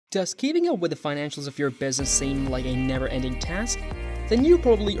Does keeping up with the financials of your business seem like a never-ending task? Then you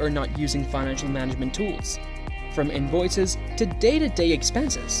probably are not using financial management tools. From invoices to day-to-day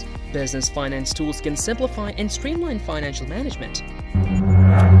expenses, business finance tools can simplify and streamline financial management.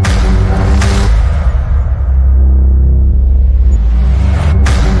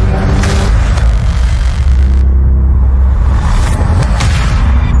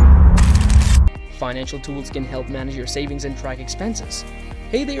 Financial tools can help manage your savings and track expenses.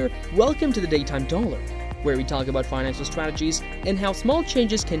 Hey there, welcome to the Daytime Dollar, where we talk about financial strategies and how small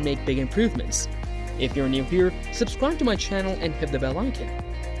changes can make big improvements. If you're new here, subscribe to my channel and hit the bell icon.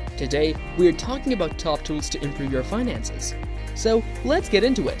 Today, we are talking about top tools to improve your finances. So, let's get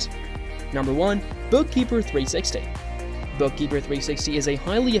into it. Number 1. Bookkeeper 360. Bookkeeper 360 is a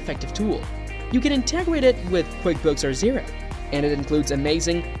highly effective tool. You can integrate it with QuickBooks or Xero, and it includes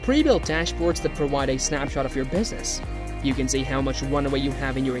amazing, pre-built dashboards that provide a snapshot of your business. You can see how much runway you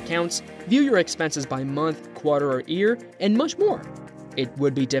have in your accounts, view your expenses by month, quarter, or year, and much more. It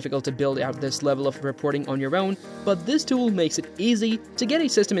would be difficult to build out this level of reporting on your own, but this tool makes it easy to get a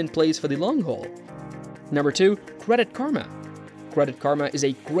system in place for the long haul. Number 2. Credit Karma. Credit Karma is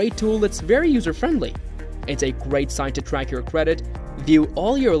a great tool that's very user-friendly. It's a great site to track your credit, view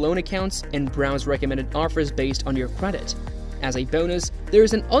all your loan accounts, and browse recommended offers based on your credit. As a bonus, there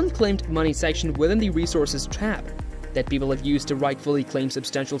is an unclaimed money section within the Resources tab that people have used to rightfully claim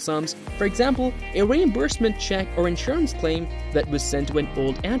substantial sums, for example, a reimbursement check or insurance claim that was sent to an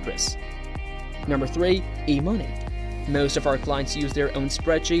old address. Number 3. eMoney. Most of our clients use their own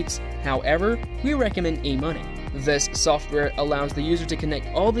spreadsheets, however, we recommend eMoney. This software allows the user to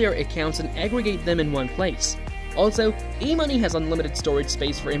connect all their accounts and aggregate them in one place. Also, eMoney has unlimited storage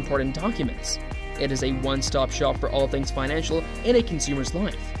space for important documents. It is a one-stop shop for all things financial in a consumer's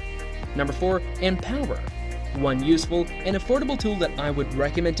life. Number 4. Empower. One useful and affordable tool that I would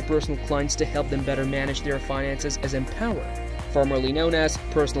recommend to personal clients to help them better manage their finances is Empower, formerly known as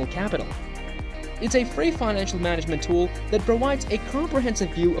Personal Capital. It's a free financial management tool that provides a comprehensive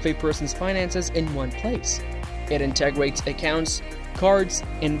view of a person's finances in one place. It integrates accounts, cards,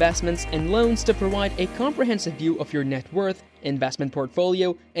 investments, and loans to provide a comprehensive view of your net worth, investment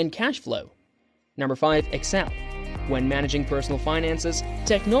portfolio, and cash flow. Number 5. Excel. When managing personal finances,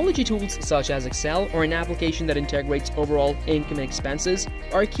 technology tools such as Excel or an application that integrates overall income and expenses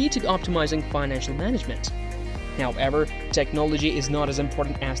are key to optimizing financial management. However, technology is not as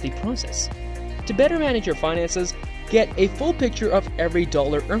important as the process. To better manage your finances, get a full picture of every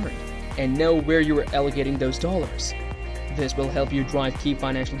dollar earned and know where you are allocating those dollars. This will help you drive key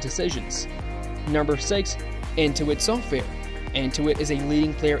financial decisions. Number 6. Intuit Software. Intuit is a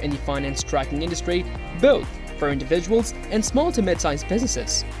leading player in the finance tracking industry, both for individuals and small to mid-sized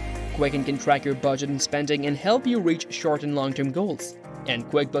businesses. Quicken can track your budget and spending and help you reach short and long-term goals. And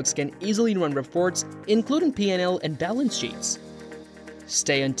QuickBooks can easily run reports, including P&L and balance sheets.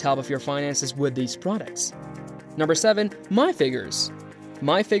 Stay on top of your finances with these products. Number 7. MyFigures.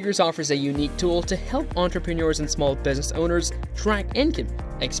 MyFigures offers a unique tool to help entrepreneurs and small business owners track income,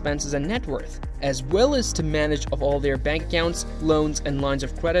 expenses, and net worth, as well as to manage of all their bank accounts, loans, and lines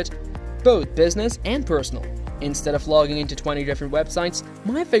of credit, both business and personal. Instead of logging into 20 different websites,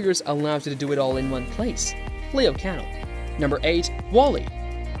 MyFigures allows you to do it all in one place. Leo Cannell. Number 8. Wally.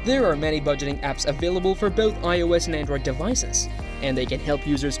 There are many budgeting apps available for both iOS and Android devices, and they can help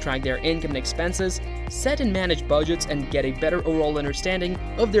users track their income and expenses, set and manage budgets, and get a better overall understanding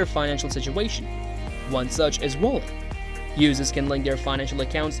of their financial situation. One such is Wally. Users can link their financial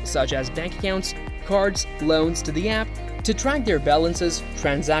accounts such as bank accounts, cards, loans to the app to track their balances,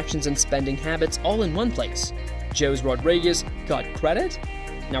 transactions, and spending habits all in one place. Jose Rodriguez got credit?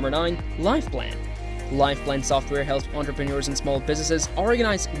 Number 9. LifePlan. LifePlan software helps entrepreneurs and small businesses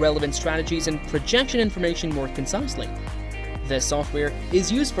organize relevant strategies and projection information more concisely. This software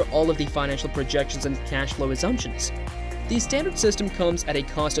is used for all of the financial projections and cash flow assumptions. The standard system comes at a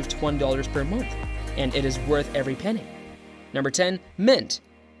cost of $20 per month, and it is worth every penny. Number 10. Mint.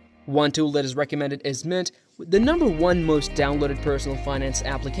 One tool that is recommended is Mint, the number 1 most downloaded personal finance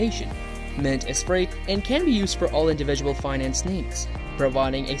application. Mint is free and can be used for all individual finance needs,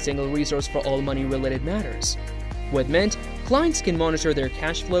 providing a single resource for all money-related matters. With Mint, clients can monitor their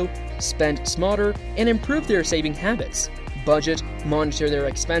cash flow, spend smarter, and improve their saving habits, budget, monitor their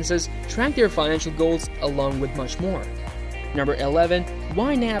expenses, track their financial goals, along with much more. Number 11.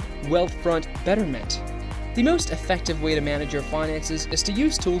 YNAB Wealthfront Betterment. The most effective way to manage your finances is to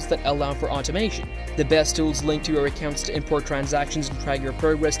use tools that allow for automation. The best tools link to your accounts to import transactions and track your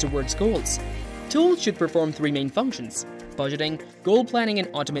progress towards goals. Tools should perform 3 main functions: budgeting, goal planning, and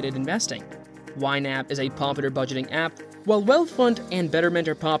automated investing. YNAB is a popular budgeting app while Wealth Fund and Betterment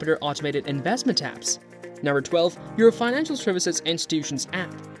are popular automated investment apps. Number 12, your financial services institution's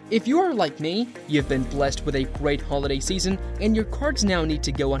app. If you are like me, you've been blessed with a great holiday season and your cards now need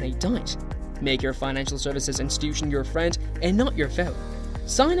to go on a diet. Make your financial services institution your friend and not your foe.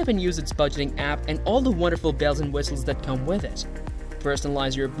 Sign up and use its budgeting app and all the wonderful bells and whistles that come with it.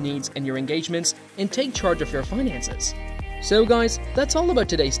 Personalize your needs and your engagements and take charge of your finances. So guys, that's all about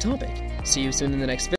today's topic. See you soon in the next video.